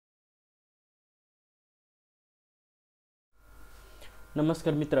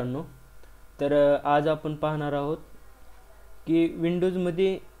नमस्कार मित्रांनो. आज आपण पाहणार आहोत की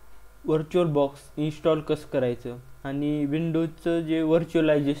विंडोजमध्ये व्हर्च्युअल बॉक्स इन्स्टॉल कसं करायचं आणि विंडोजचं जे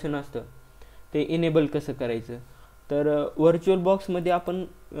व्हर्च्युअलायझेशन असतं ते इनेबल कसं करायचं. व्हर्च्युअल बॉक्समध्ये आपण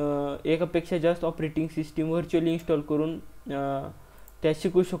एकापेक्षा जास्त ऑपरेटिंग सिस्टीम व्हर्च्युअली इन्स्टॉल करून त्या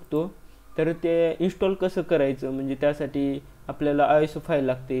शिकू शकतो. तर ते इन्स्टॉल कसं करायचं म्हणजे त्यासाठी आपल्याला ISO फाईल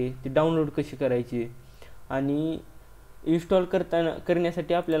लागते, ती डाउनलोड कशी करायची आणि इन्स्टॉल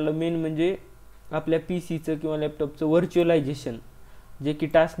करण्यासाठी आपल्याला मेन म्हणजे आपल्या PCचं किंवा लॅपटॉपचं व्हर्च्युअलायझेशन, जे की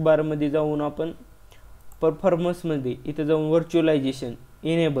टास्क बारमध्ये जाऊन आपण परफॉर्मन्समध्ये इथं जाऊन व्हर्च्युअलायझेशन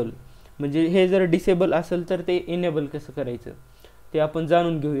इनेबल, म्हणजे हे जर डिसेबल असेल तर ते इनेबल कसं करायचं ते आपण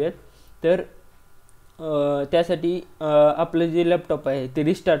जाणून घेऊयात. तर त्यासाठी आपलं जे लॅपटॉप आहे ते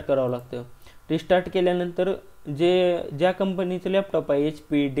रिस्टार्ट करावं लागतं. रिस्टार्ट केल्यानंतर ज्या कंपनीचं लॅपटॉप आहे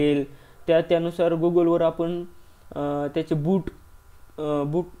HP डेल त्यानुसार गुगलवर आपण त्याचे बूट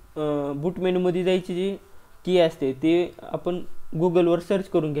मेनूमध्ये जायची जी की असते ते आपण गुगलवर सर्च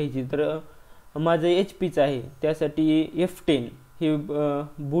करून घ्यायची. तर माझं HPचं आहे, त्यासाठी F10 हे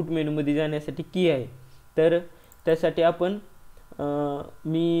बूट मेनूमध्ये जाण्यासाठी की आहे. तर त्यासाठी आपण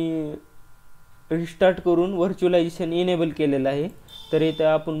मी रिस्टार्ट करून व्हर्च्युअलायझेशन इनेबल केलेलं आहे. तर इथं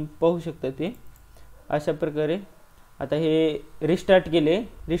आपण पाहू शकता ते अशा प्रकारे. आता हे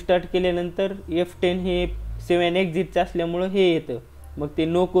रिस्टार्ट केल्यानंतर F10 हे 7 एक्झिटचं असल्यामुळं हे येतं. मग ते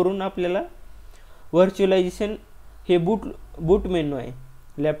नो करून आपल्याला व्हर्च्युअलायझेशन हे बूट मेनू आहे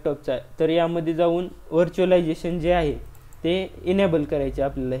लॅपटॉपचा, तर यामध्ये जाऊन व्हर्च्युअलायझेशन जे आहे ते इनेबल करायचे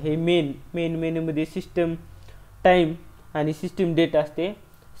आपल्याला. हे मेन मेनूमध्ये सिस्टम टाईम आणि सिस्टीम डेट असते.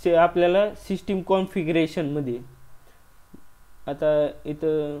 आपल्याला सिस्टीम कॉन्फिगरेशनमध्ये आता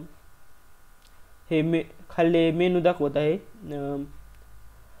इथं हे खाली मेनू दाखवत आहे,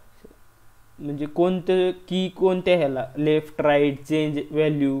 म्हणजे कोणतं की कोणत्या ह्याला left right change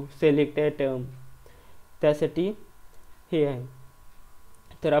value select item त्यासाठी हे आहे.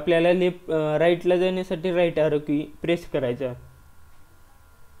 तर आपल्याला राईटला जाण्यासाठी राईट ॲरो की प्रेस करायचा.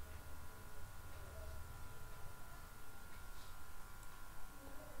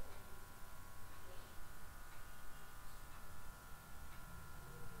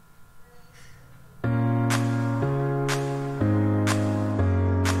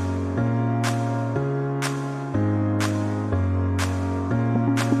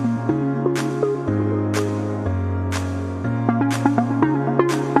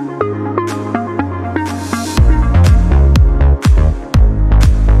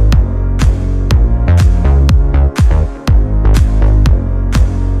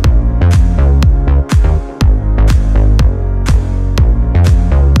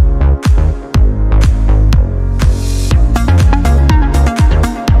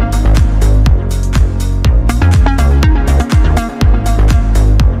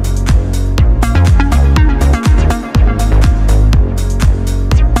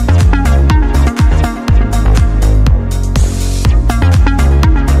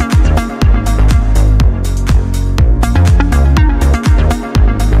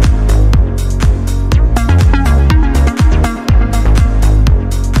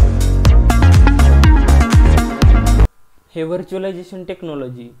 हे व्हर्च्युअलायझेशन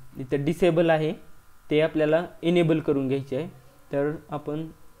टेक्नॉलॉजी इथं डिसेबल आहे, ते आपल्याला इनेबल करून घ्यायचे आहे. तर आपण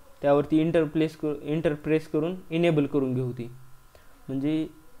त्यावरती इंटरप्रेस करून इनेबल करून घेऊ ती, म्हणजे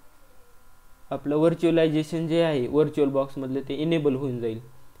आपलं व्हर्च्युअलायझेशन जे आहे व्हर्च्युअल बॉक्समधलं ते इनेबल होऊन जाईल.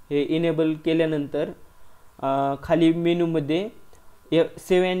 हे इनेबल केल्यानंतर खाली मेनूमध्ये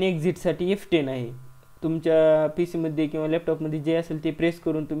 7 एक्झिटसाठी F10 आहे. तुमच्या PCमध्ये किंवा लॅपटॉपमध्ये जे असेल ते प्रेस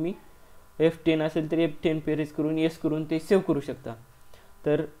करून तुम्ही F10 असेल तर F10 प्रेस करून येस करून ते सेव्ह करू शकता.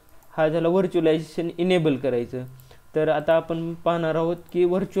 तर हा झाला व्हर्च्युअलायझेशन इनेबल करायचं. तर आता आपण पाहणार आहोत की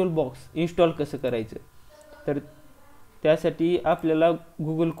व्हर्च्युअल बॉक्स इन्स्टॉल कसं करायचं. तर त्यासाठी आपल्याला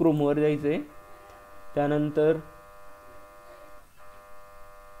गुगल क्रोमवर जायचं आहे. त्यानंतर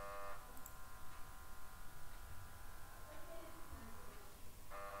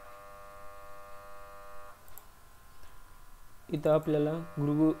इथं आपल्याला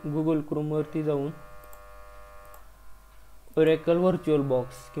गुगल क्रोमवरती जाऊन ओरेकल व्हर्च्युअल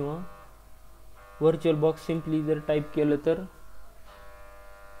बॉक्स किंवा व्हर्च्युअल बॉक्स सिम्पली जर टाईप केलं तर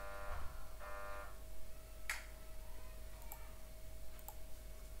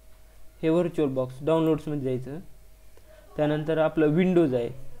हे व्हर्च्युअल बॉक्स डाउनलोड्समध्ये जायचं. त्यानंतर आपलं विंडोज आहे,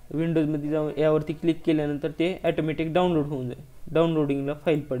 विंडोजमध्ये जाऊन यावरती क्लिक केल्यानंतर ते ॲटोमॅटिक डाउनलोड होऊन जाईल, डाउनलोडिंगला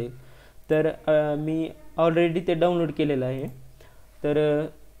फाईल पडेल. तर मी ऑलरेडी ते डाउनलोड केलेलं आहे. तर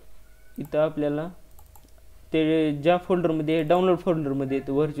इथं आपल्याला ते ज्या फोल्डरमध्ये डाउनलोड फोल्डरमध्ये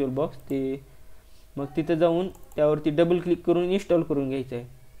येतं व्हर्च्युअल बॉक्स ते मग तिथं जाऊन त्यावरती डबल क्लिक करून इन्स्टॉल करून घ्यायचं आहे.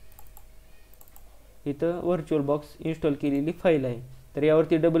 इथं व्हर्च्युअल बॉक्स इन्स्टॉल केलेली फाईल आहे. तर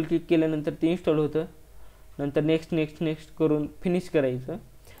यावरती डबल क्लिक केल्यानंतर ते इन्स्टॉल होतं. नंतर नेक्स्ट नेक्स्ट नेक्स्ट करून फिनिश करायचं.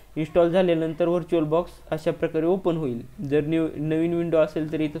 इन्स्टॉल झाल्यानंतर व्हर्च्युअल बॉक्स अशा प्रकारे ओपन होईल. जर नवीन विंडो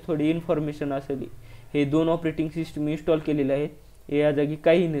असेल तर इथं थोडी इन्फॉर्मेशन असेल. हे 2 ऑपरेटिंग सिस्टम इन्स्टॉल केलेले आहेत, या जागी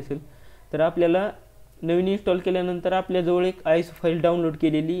काही नसेल. तर आपल्याला नवीन इन्स्टॉल केल्यानंतर आपल्याजवळ एक आयसो फाईल डाउनलोड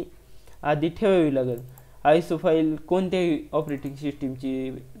केलेली आधी ठेवावी लागेल. आयसो फाईल कोणत्याही ऑपरेटिंग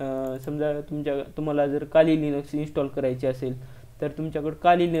सिस्टीमची, समजा तुम्हाला जर काली लिनक्स इन्स्टॉल करायची असेल तर तुमच्याकडे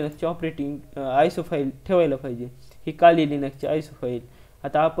काली लिनक्सची ऑपरेटिंग आयसो फाईल ठेवायला पाहिजे. ही काली लिनक्सची आयसो फाईल.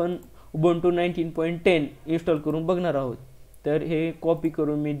 आता आपण ubuntu 19.10 इन्स्टॉल करून बघणार आहोत. तर हे कॉपी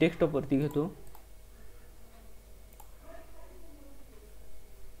करून मी डेस्कटॉपवरती घेतो.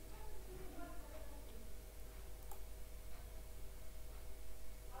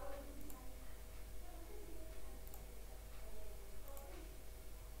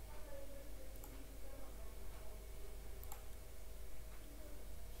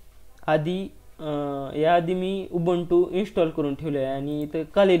 याआधी मी ubuntu इन्स्टॉल करून ठेवले आहे आणि इथं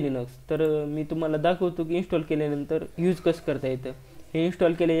काली लिनक्स. तर मी तुम्हाला दाखवतो की इन्स्टॉल केल्यानंतर यूज कसं करता येतं. हे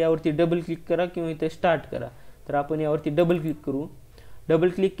इन्स्टॉल केले यावरती डबल क्लिक करा किंवा इथं स्टार्ट करा. तर आपण यावरती डबल क्लिक करू. डबल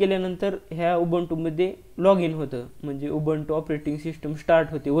क्लिक केल्यानंतर ह्या ubuntuमध्ये लॉग इन होतं, म्हणजे ubuntu ऑपरेटिंग सिस्टम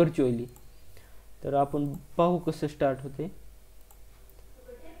स्टार्ट होते व्हर्च्युअली. तर आपण पाहू कसं स्टार्ट होते.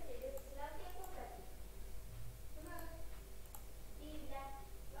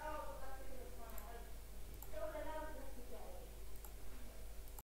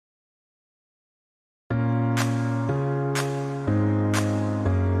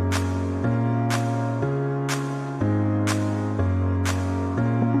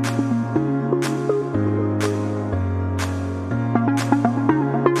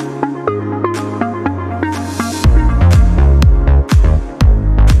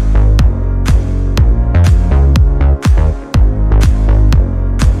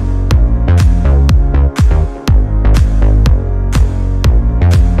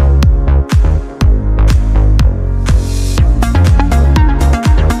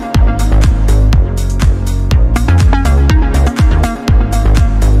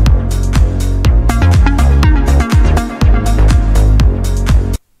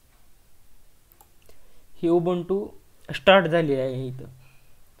 ही ubuntu स्टार्ट झाली आहे इथं.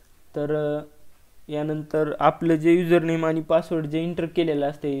 तर यानंतर आपलं जे युजर नेम आणि पासवर्ड जे एंटर केलेलं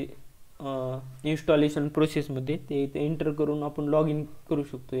असते इन्स्टॉलेशन प्रोसेसमध्ये, ते इथे एंटर करून आपण लॉग इन करू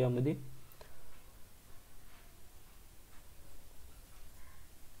शकतो यामध्ये.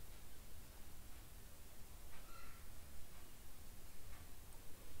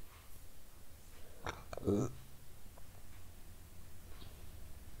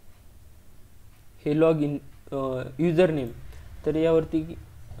 हे लॉग इन युजर नेम. तर यावरती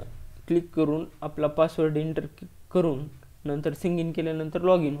क्लिक करून आपला पासवर्ड एंटर करून नंतर सिंग इन केल्यानंतर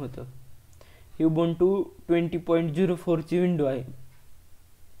लॉग इन होतं. ही ubuntu 20.04 ची विंडो आहे.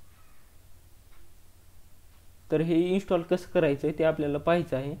 तर हे इन्स्टॉल कसं करायचं आहे ते आपल्याला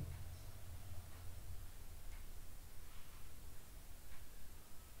पाहायचं आहे.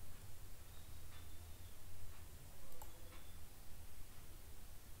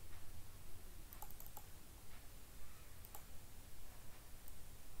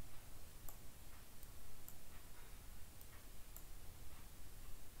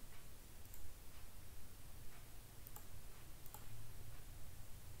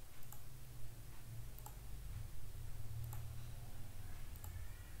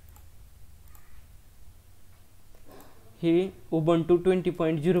 हे ubuntu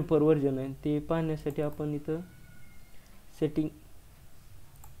 20.04 वर्जन आहे. ते पाहण्यासाठी आपण इथं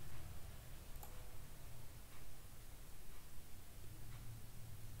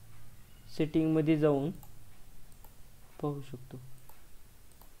सेटिंग मध्ये जाऊन पाहू शकतो.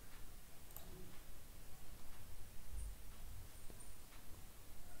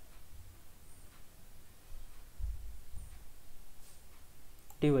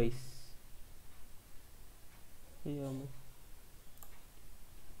 डिवाइस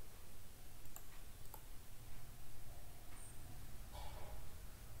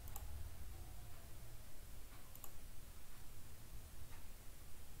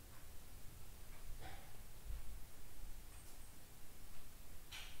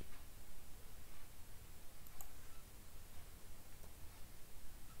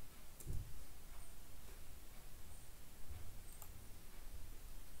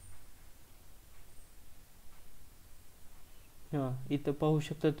इथं पाहू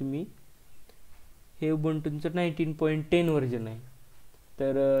शकता तुम्ही. हे ubuntuचं 19.10 वर्जन आहे.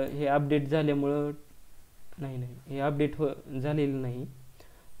 तर हे अपडेट झाल्यामुळं नाही हे अपडेट झालेलं नाही.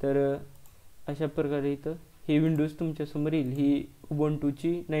 तर अशा प्रकारे इथं हे विंडोज तुमच्यासमोर येईल. ही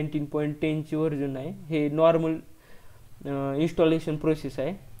उबंटूची 19.10ची व्हर्जन आहे. हे नॉर्मल इन्स्टॉलेशन प्रोसेस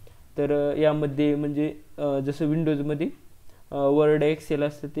आहे. तर यामध्ये म्हणजे जसं विंडोजमध्ये वर्ड एक्सेल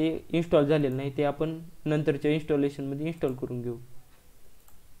असतं ते इन्स्टॉल झालेलं नाही, ते आपण नंतरच्या इन्स्टॉलेशनमध्ये इन्स्टॉल करून घेऊ.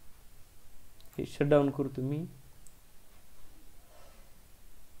 हे शटडाऊन करतो मी.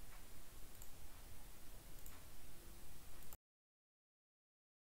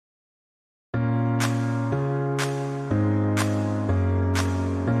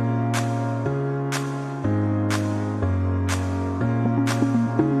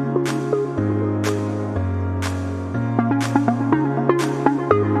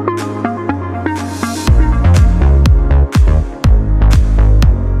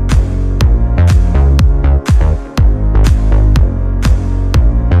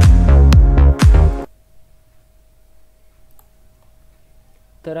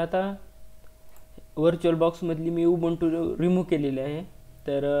 तर आता व्हर्च्युअल बॉक्समधली मी उबंटू रिमूव्ह केलेले आहे.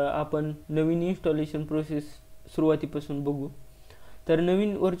 तर आपण नवीन इन्स्टॉलेशन प्रोसेस सुरुवातीपासून बघू. तर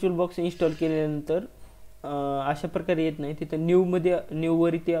नवीन व्हर्च्युअल बॉक्स इन्स्टॉल केल्यानंतर अशा प्रकारे येत नाही. तिथं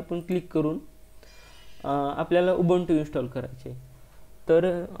न्यूवर इथे आपण क्लिक करून आपल्याला उबंटू इन्स्टॉल करायचे.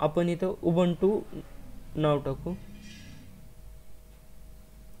 तर आपण इथं उबंटू नाव टाकू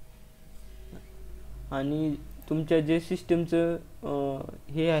आणि तुमच्या जे सिस्टमचं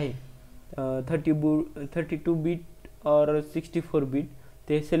हे आहे 32 बीट और 64 बीट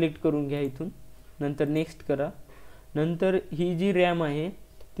ते सिलेक्ट करून घ्या इथून. नंतर नेक्स्ट करा. नंतर ही जी रॅम आहे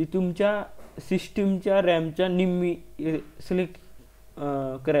ती तुमच्या सिस्टीमच्या रॅमच्या निम्मी सिलेक्ट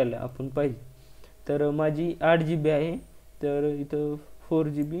करायला आपण पाहिजे. तर माझी 8 GB आहे, तर इथं 4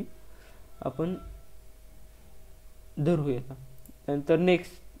 GB आपण धरूया. नंतर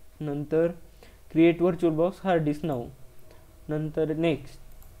नेक्स्ट, नंतर create virtual box hard disk नाव, नंतर नेक्स्ट,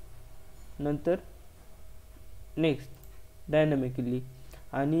 नंतर नेक्स्ट डायनॅमिकली.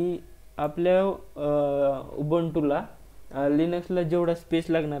 आणि आपल्या उबंटूला लिनक्सला जेवढा स्पेस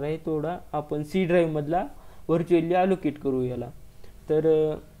लागणार आहे तेवढा आपण सी ड्राईव्हमधला व्हर्च्युअली अलोकेट करू याला.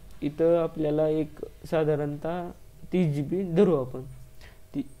 तर इथं आपल्याला एक साधारणतः 30 GB धरू आपण.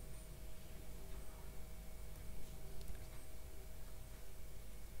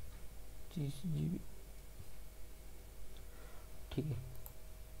 30 GB ठीक आहे.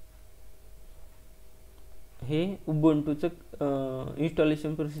 हे उबंटूचं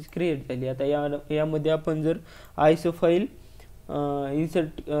इन्स्टॉलेशन प्रोसेस क्रिएट झाली. आता यामध्ये आपण जर आयसो फाईल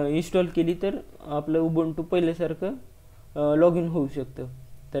इन्स्टॉल केली तर आपलं उबंटू पहिल्यासारखं लॉग इन होऊ शकतं.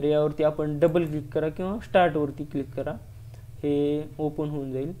 तर यावरती आपण डबल क्लिक करा किंवा स्टार्टवरती क्लिक करा, हे ओपन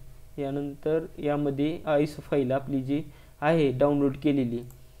होऊन जाईल. यानंतर यामध्ये आयसो फाईल आपली जी आहे डाउनलोड केलेली,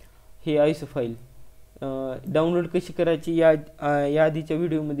 हे आयसो फाईल डाउनलोड कशी करायची या आधीच्या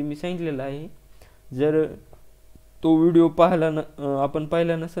व्हिडिओमध्ये मी सांगितलेलं आहे. जर तो व्हिडिओ आपण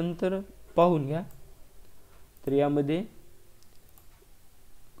पाहिला नसेल तर पाहून घ्या. तर यामध्ये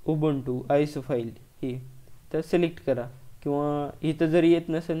उबंटू आयसो फाईल ही तर सिलेक्ट करा, किंवा इथं जर येत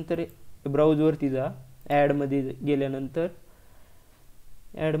नसेल तर ब्राउजवरती जा. ॲडमध्ये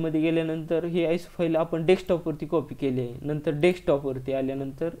गेल्यानंतर ही आयसो फाईल आपण डेस्कटॉपवरती कॉपी केली आहे. नंतर डेस्कटॉपवरती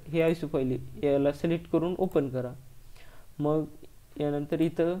आल्यानंतर ही आयसो फाईल याला सिलेक्ट करून ओपन करा. मग यानंतर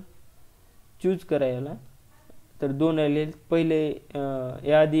इथं चूज करा याला. तर 2 आले पहिले,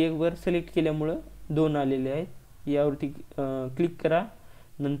 याआधी एक वर सिलेक्ट केल्यामुळं 2 आलेले आहेत. यावरती क्लिक करा,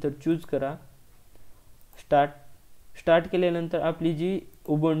 नंतर चूज करा स्टार्ट केल्यानंतर आपली जी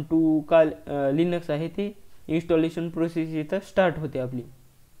उबंटू लिनक्स आहे ती इन्स्टॉलेशन प्रोसेस इथं स्टार्ट होते आपली.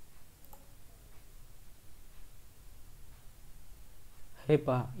 हे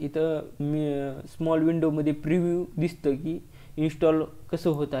पहा, इथं स्मॉल विंडोमध्ये प्रिव्ह्यू दिसतं की इन्स्टॉल कसं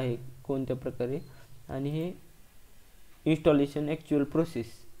होत आहे, कोणत्या प्रकारे, आणि हे इन्स्टॉलेशन ॲक्च्युअल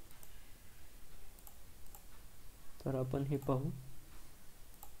प्रोसेस. तर आपण हे पाहू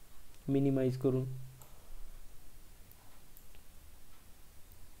मिनिमाइज करून.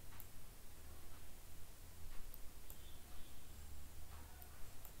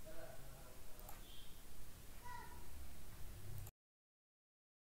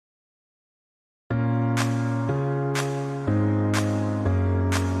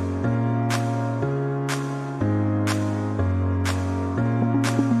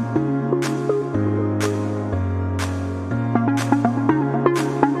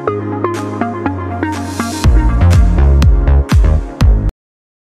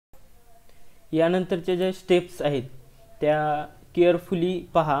 यानंतरच्या ज्या स्टेप्स आहेत त्या केअरफुली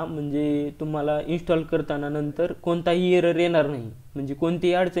पहा, म्हणजे तुम्हाला इन्स्टॉल करताना नंतर कोणताही एरर येणार नाही, म्हणजे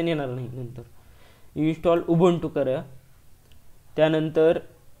कोणतीही अडचण येणार नाही. नंतर इन्स्टॉल उबुंटू करा. त्यानंतर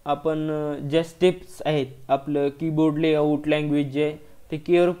आपण ज्या स्टेप्स आहेत, आपलं कीबोर्ड लेआउट लँग्वेज जे आहे ते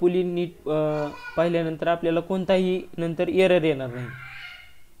केअरफुली नीट पाहिल्यानंतर आपल्याला कोणताही नंतर एरर येणार नाही.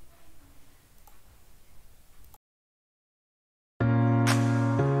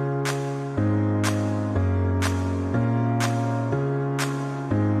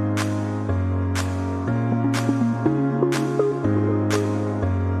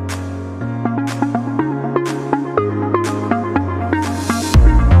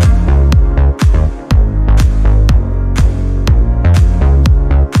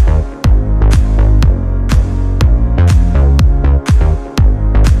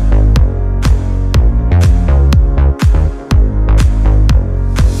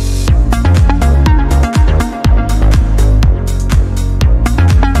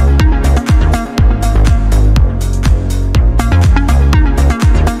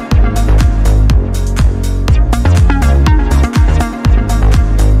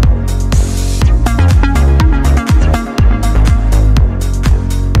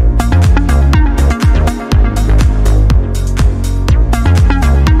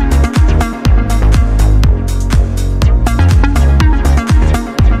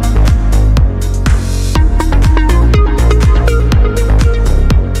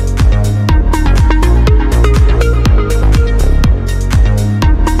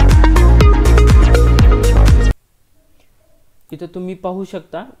 इथं तुम्ही पाहू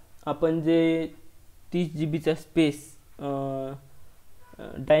शकता, आपण जे 30 GB स्पेस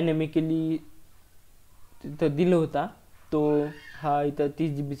डायनॅमिकली तिथं दिलं होता, तो हा इथं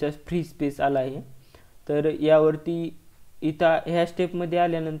 30 GB फ्री स्पेस आला आहे. तर यावरती इथं ह्या स्टेपमध्ये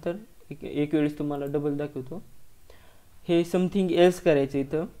आल्यानंतर एक वेळेस तुम्हाला डबल दाखवतो. हे समथिंग एल्स करायचं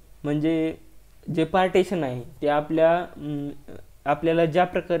इथं, म्हणजे जे पार्टेशन आहे ते आपल्याला ज्या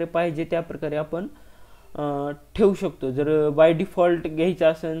प्रकारे पाहिजे त्या प्रकारे आपण ठेवू शकतो. जर बाय डिफॉल्ट घ्यायचं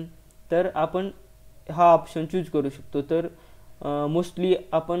असेल तर आपण हा ऑप्शन चूज करू शकतो. तर मोस्टली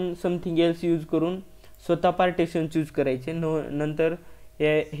आपण समथिंग एल्स यूज करून स्वतः पार्टेशन चूज करायचे. नंतर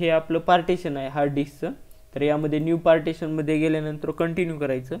हे आपलं पार्टेशन आहे हार्ड डिस्कचं, तर यामध्ये न्यू पार्टेशनमध्ये गेल्यानंतर कंटिन्यू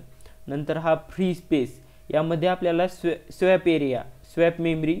करायचं. नंतर हा फ्री स्पेस, यामध्ये आपल्याला swap area, swap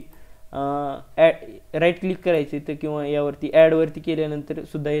memory right click करायचं इथं, किंवा यावरती ॲडवरती केल्यानंतर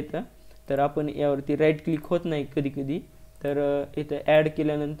सुद्धा येतं. तर आपण यावरती राईट क्लिक होत नाही कधी कधी, तर इथं ॲड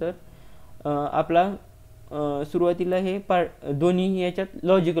केल्यानंतर आपला सुरुवातीला हे दोन्ही याच्यात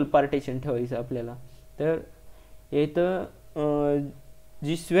लॉजिकल पार्टेशन ठेवायचं आपल्याला. तर इथं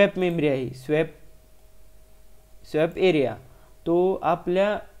जी स्वॅप मेमरी आहे, स्वॅप एरिया, तो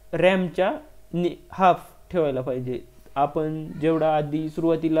आपल्या रॅमच्या हाफ ठेवायला पाहिजे. आपण जेवढा आधी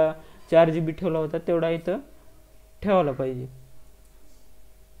सुरुवातीला 4 GB ठेवला होता तेवढा इथं ठेवायला पाहिजे.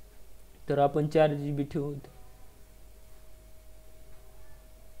 तर आपण 4 GB ठेवू.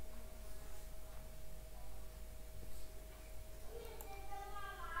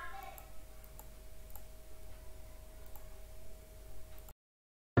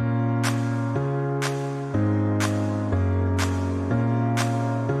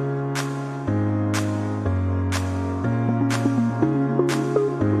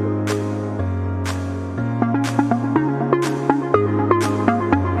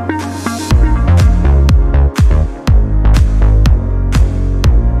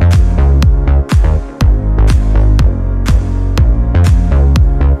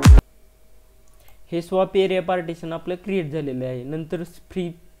 हे स्वॅप एरिया पार्टिशन आपलं क्रिएट झालेलं आहे. नंतर फ्री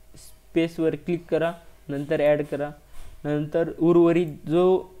स्पेसवर क्लिक करा, नंतर ॲड करा. नंतर उर्वरित जो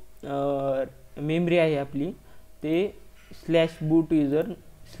मेमरी आहे आपली ते /boot user/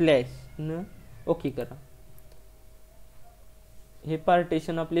 न ओके करा. हे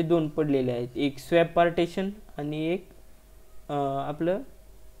पार्टेशन आपले 2 पडलेले आहेत, एक स्वॅप पार्टेशन आणि एक आपलं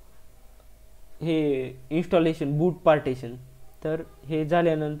हे इन्स्टॉलेशन बूट पार्टेशन. तर हे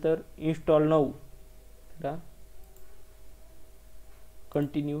झाल्यानंतर इन्स्टॉल नाऊ करा,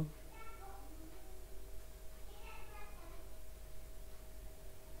 कंटिन्यू.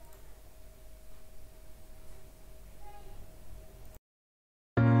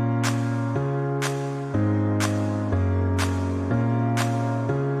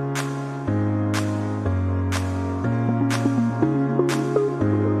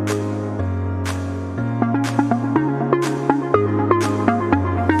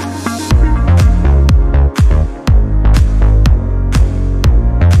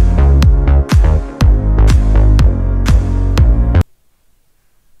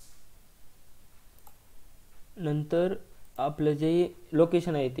 नंतर आपलं जे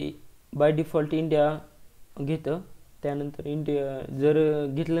लोकेशन आहे ते बाय डिफॉल्ट इंडिया घेतं. त्यानंतर इंडिया जर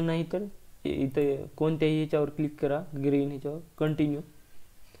घेतलं नाही तर इथं कोणत्याही ह्याच्यावर क्लिक करा, ग्रीन ह्याच्यावर कंटिन्यू.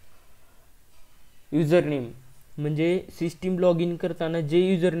 युजर नेम म्हणजे सिस्टीम लॉग इन करताना जे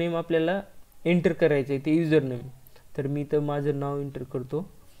युजर नेम आपल्याला एंटर करायचं आहे ते युजर नेम. तर मी तर माझं नाव एंटर करतो.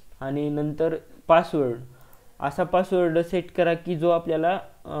 आणि नंतर पासवर्ड, असा पासवर्ड सेट करा की जो आपल्याला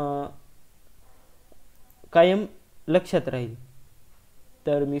कायम लक्षात राहील.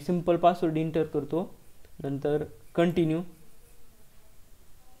 तर मी सिंपल पासवर्ड एंटर करतो. नंतर कंटिन्यू.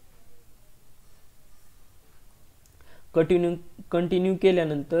 कंटिन्यू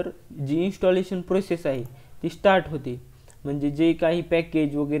केल्यानंतर जी इन्स्टॉलेशन प्रोसेस आहे ती स्टार्ट होते. म्हणजे जे काही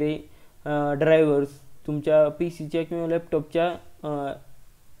पॅकेज वगैरे ड्रायव्हर्स तुमच्या पी सीच्या किंवा लॅपटॉपच्या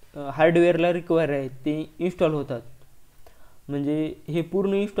हार्डवेअरला रिक्वायर आहेत ते इन्स्टॉल होतात. म्हणजे हे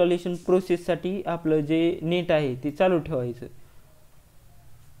पूर्ण इन्स्टॉलेशन प्रोसेससाठी आपलं जे नेट आहे ते चालू ठेवायचं.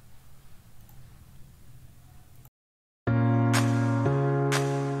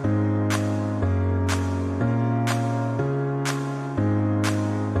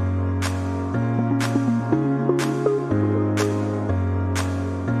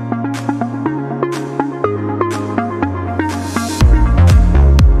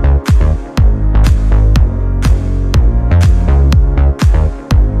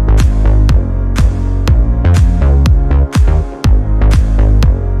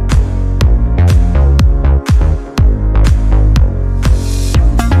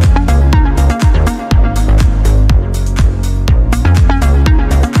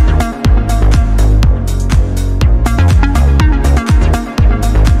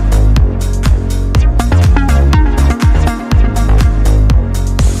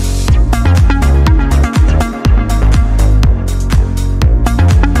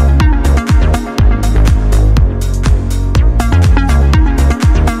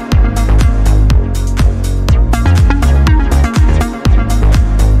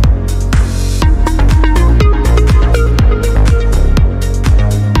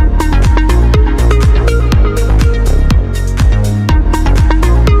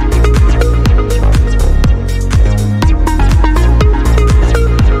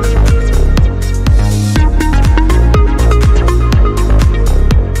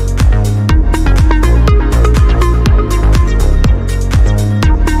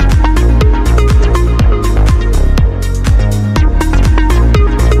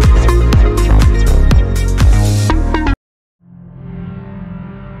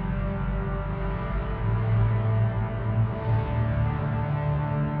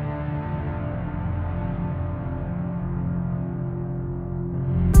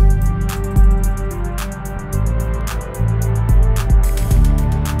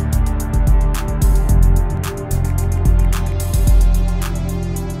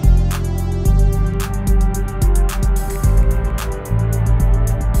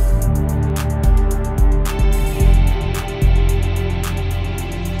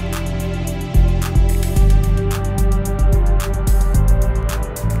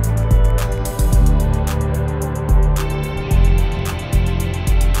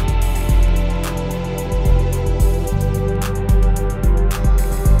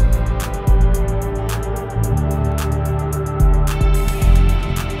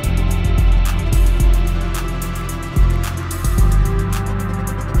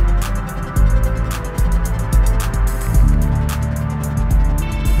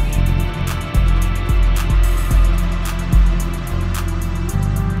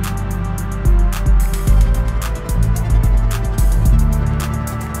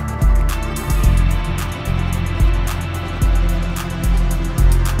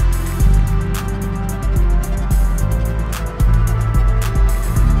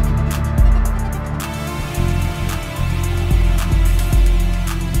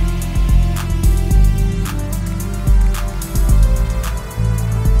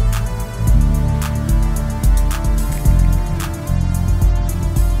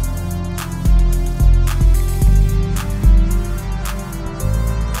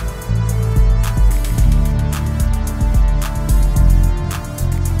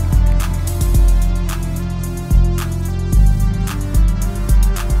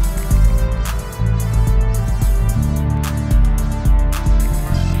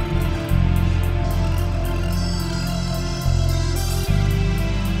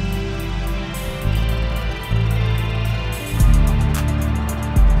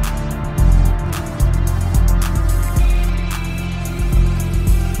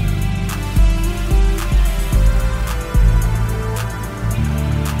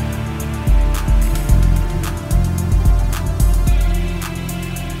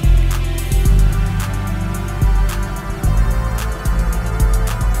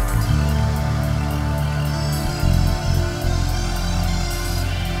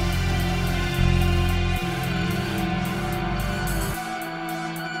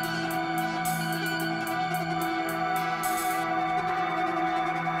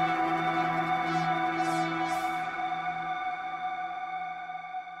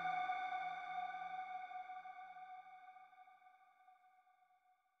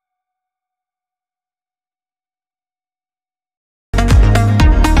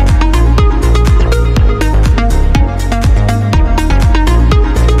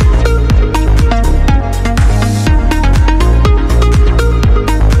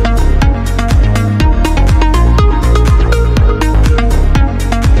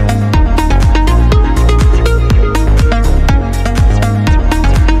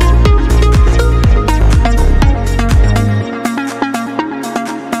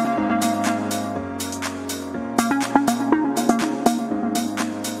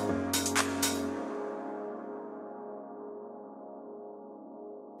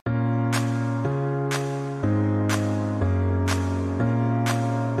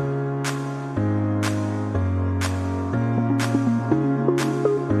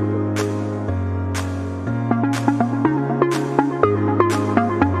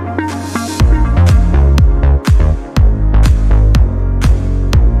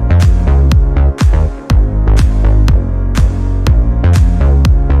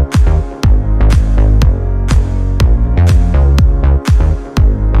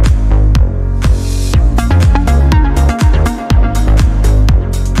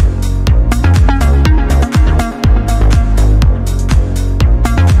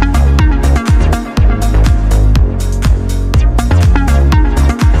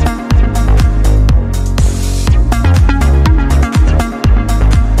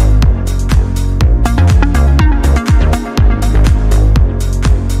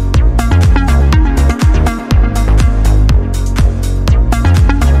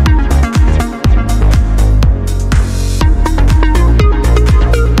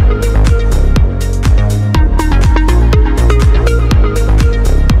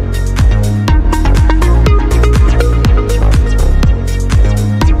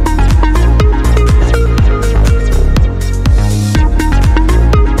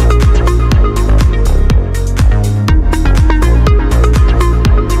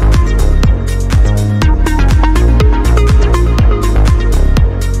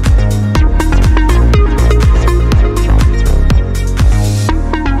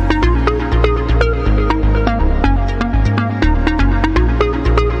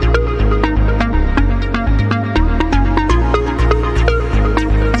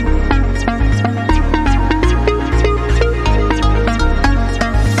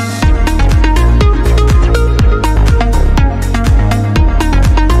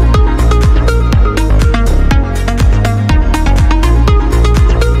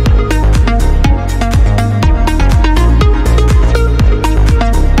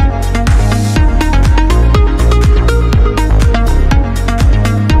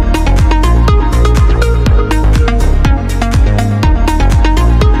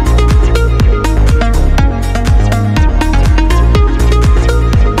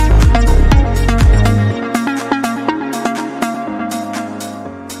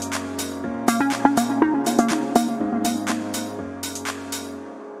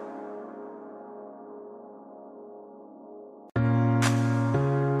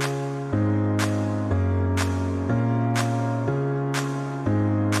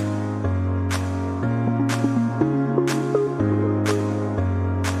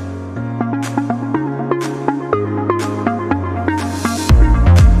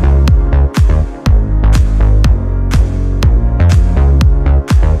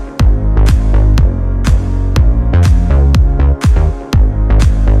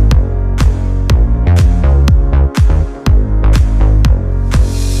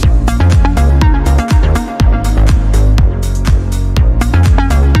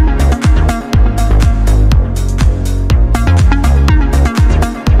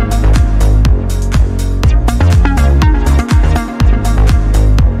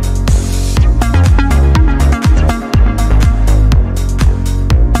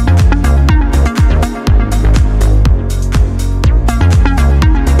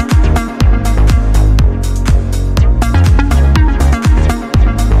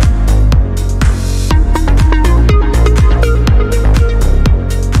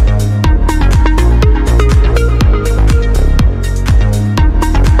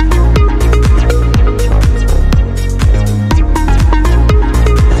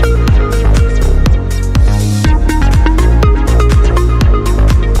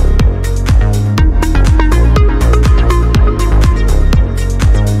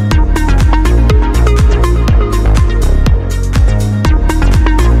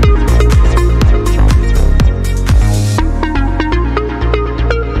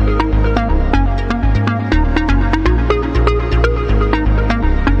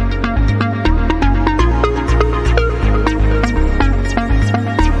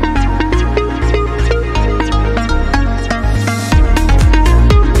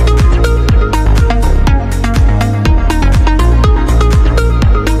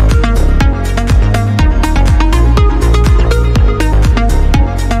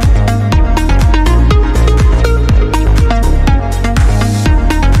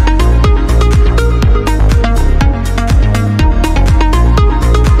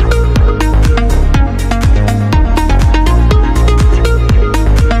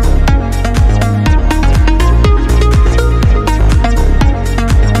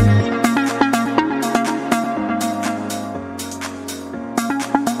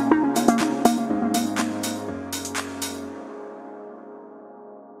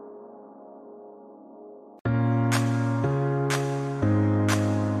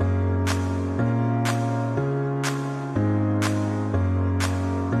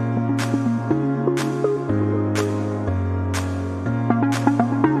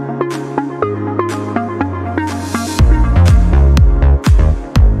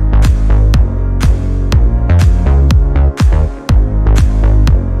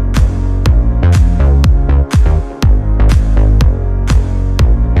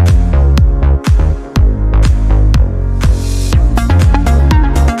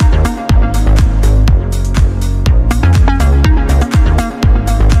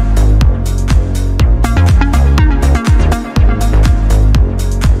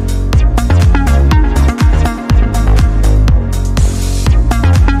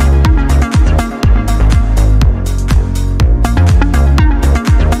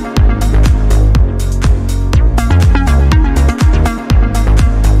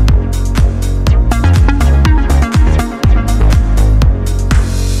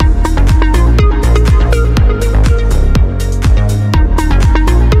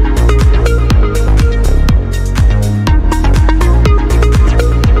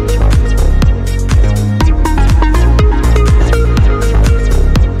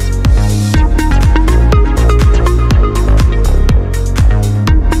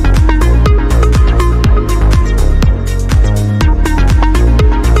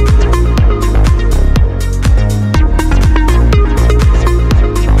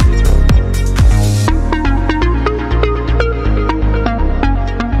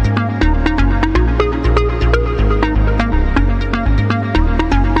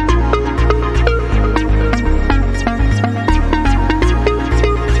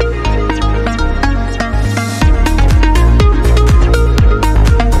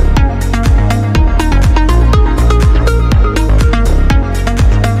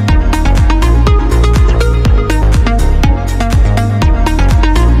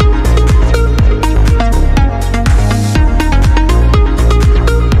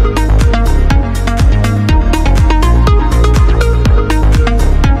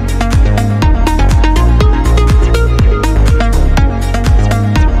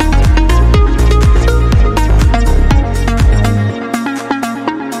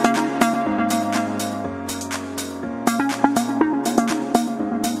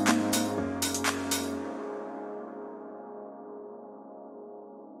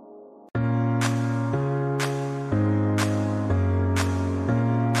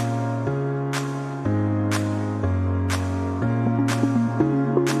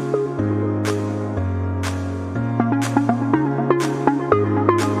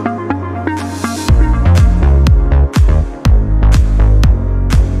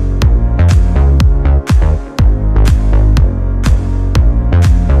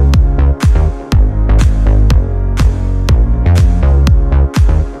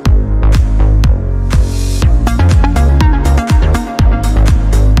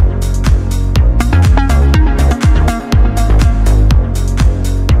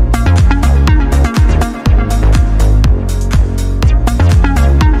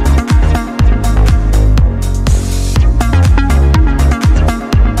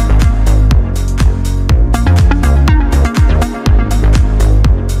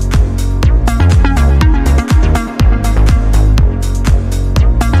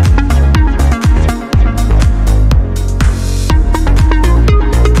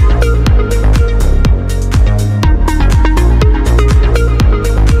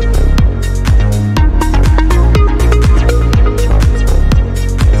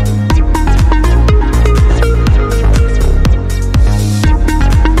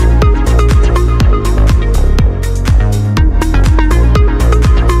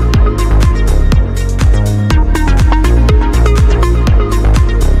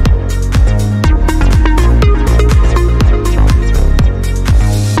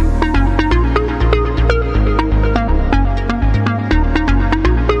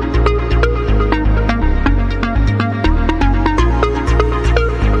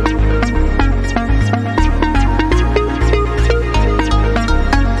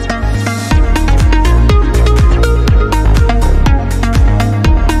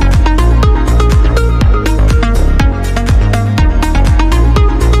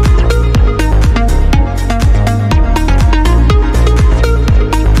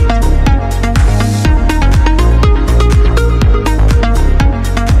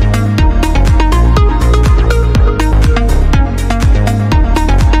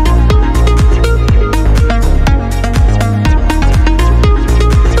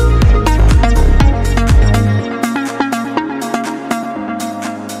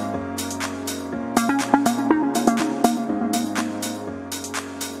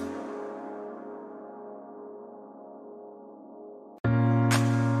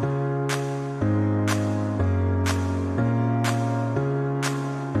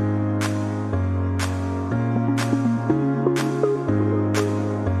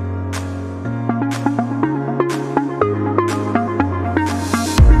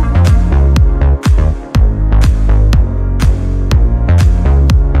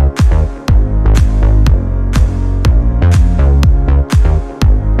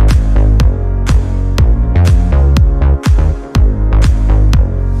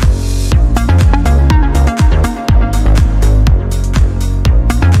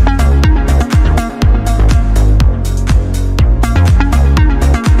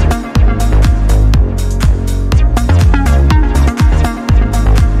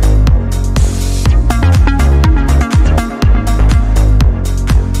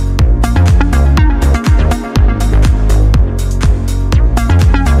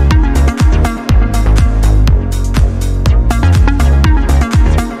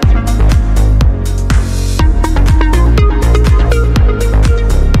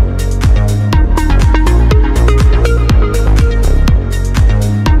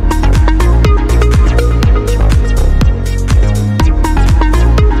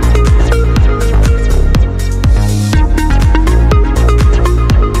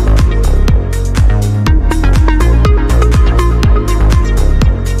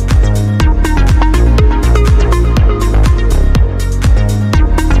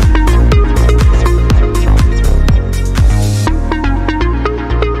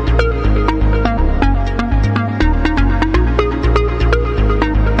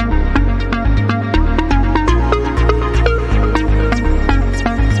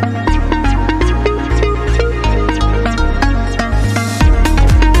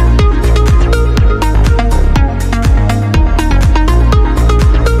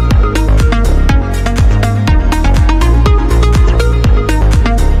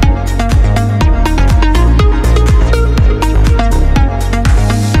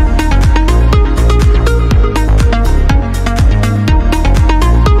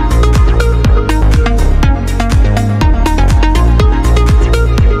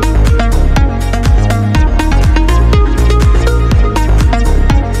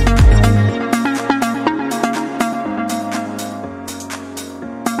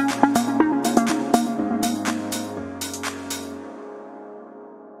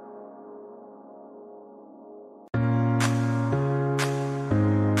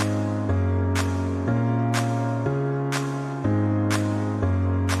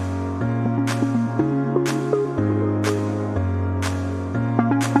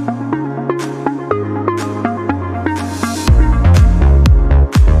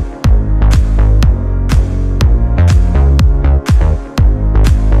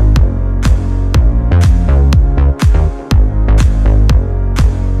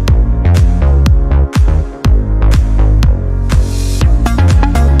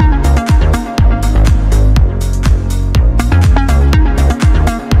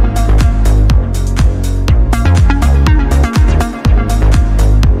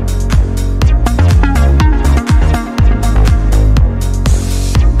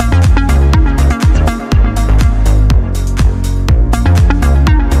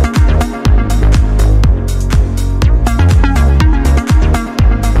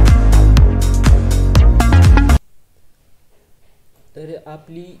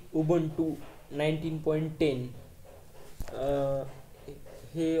 आपली उबंटू 19.10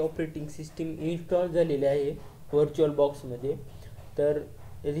 हे ऑपरेटिंग सिस्टीम इन्स्टॉल झालेले आहे व्हर्च्युअल बॉक्समध्ये. तर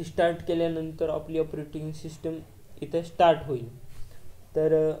रिस्टार्ट केल्यानंतर आपली ऑपरेटिंग सिस्टम इथं स्टार्ट होईल.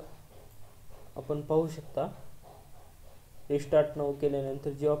 तर आपण पाहू शकता रिस्टार्ट नाव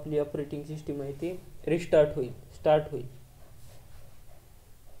केल्यानंतर जी आपली ऑपरेटिंग सिस्टीम आहे ती स्टार्ट होईल.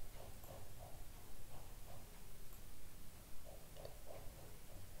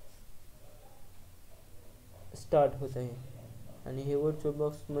 स्टार्ट होत आहे आणि हे व्हर्च्युअल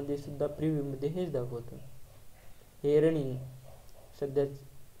बॉक्समध्ये सुद्धा प्रिव्ह्यूमध्ये हेच दाखवतं. हे रनिंग सध्या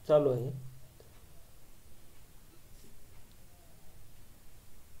चालू आहे.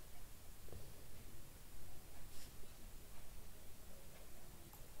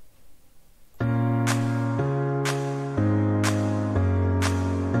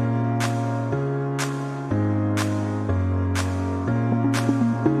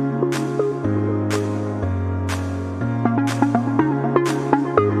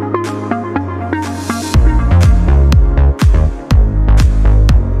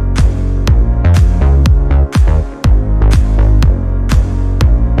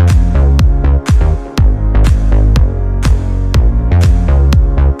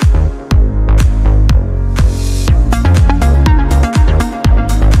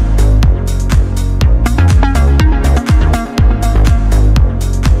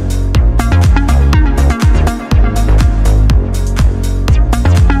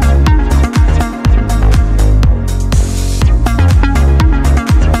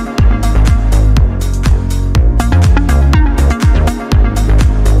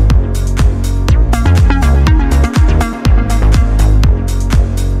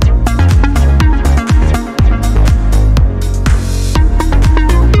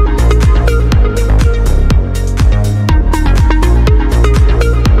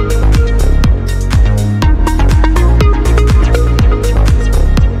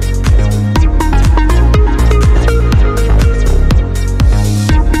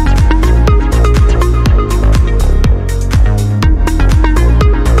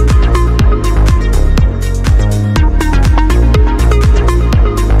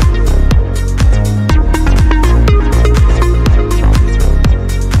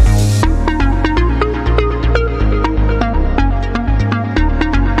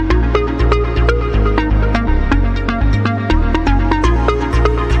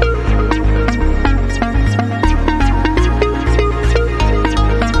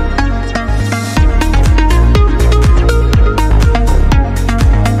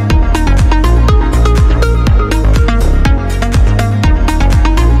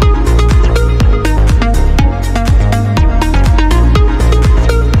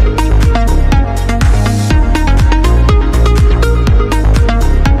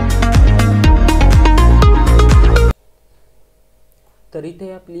 तर इथे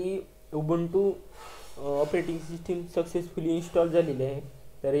आपली Ubuntu operating system successfully install झालेली आहे.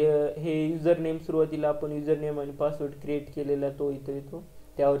 तर हे युजर नेम सुरुवातीला आपण युजर नेम आणि पासवर्ड क्रिएट केलेला तो इथे येतो.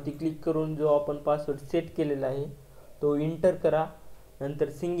 त्यावरती क्लिक करून जो आपण पासवर्ड सेट केलेला आहे तो इंटर करा. नंतर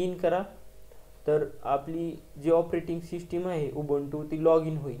सिंग इन करा. तर आपली जी ऑपरेटिंग सिस्टीम आहे उबुंटू ती लॉग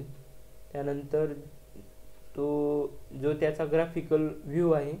इन होईल. त्यानंतर तो जो त्याचा ग्राफिकल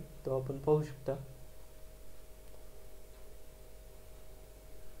व्ह्यू आहे तो आपण पाहू शकता.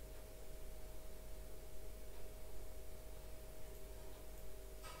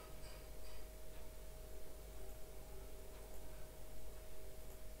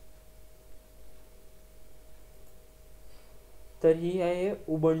 तर ही आहे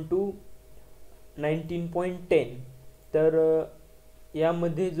उबुंटू 19.10. तर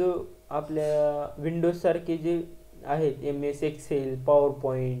यामध्ये जो आपल्या विंडोज सारखे जे आहेत MS एक्सेल,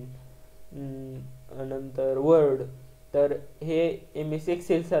 पॉवरपॉईंट, नंतर वर्ड, तर हे MS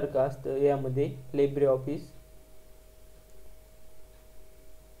एक्सेल सारखं असतं. यामध्ये लिब्रे ऑफिस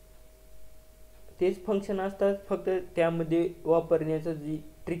तेच फंक्शन असतात, फक्त त्यामध्ये वापरण्याचं जी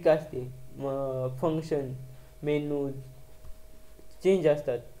ट्रिक असते, फंक्शन मेनूज चेंज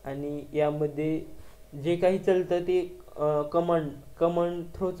असतात. आणि यामध्ये जे काही चालतं ते कमांड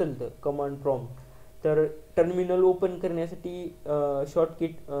थ्रू चालतं, कमांड प्रॉम्प्ट. तर टर्मिनल ओपन करण्यासाठी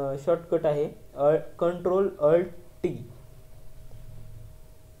शॉर्टकट आहे Ctrl+Alt+T.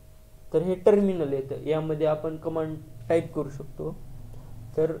 तर हे टर्मिनल येतं, यामध्ये आपण कमांड टाईप करू शकतो.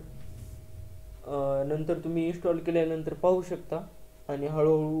 तर नंतर तुम्ही इन्स्टॉल केल्यानंतर पाहू शकता आणि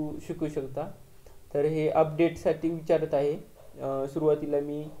हळूहळू शिकू शकता. तर हे अपडेटसाठी विचारत आहे. सुरुवातीला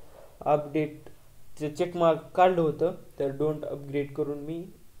मी अपडेटचे चेकमार्क काढलं होतं, तर डोंट अपग्रेड करून मी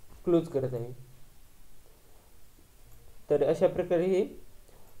क्लोज करत आहे. तर अशा प्रकारे हे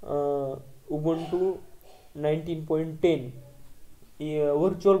उबुंटू 19.10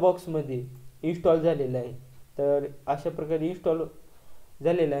 व्हर्च्युअल बॉक्समध्ये इन्स्टॉल झालेला आहे. तर अशा प्रकारे इन्स्टॉल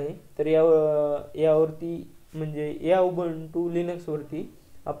झालेला आहे. तर यावरती म्हणजे या उबुंटू लिनक्सवरती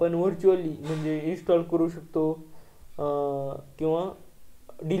आपण व्हर्च्युअली म्हणजे इन्स्टॉल करू शकतो किंवा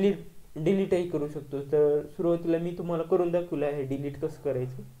डिलीटही करू शकतो. तर सुरुवातीला मी तुम्हाला करून दाखवलं आहे डिलीट कसं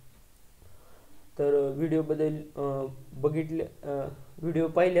करायचं. तर व्हिडिओ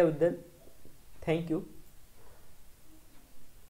पाहिल्याबद्दल थँक्यू.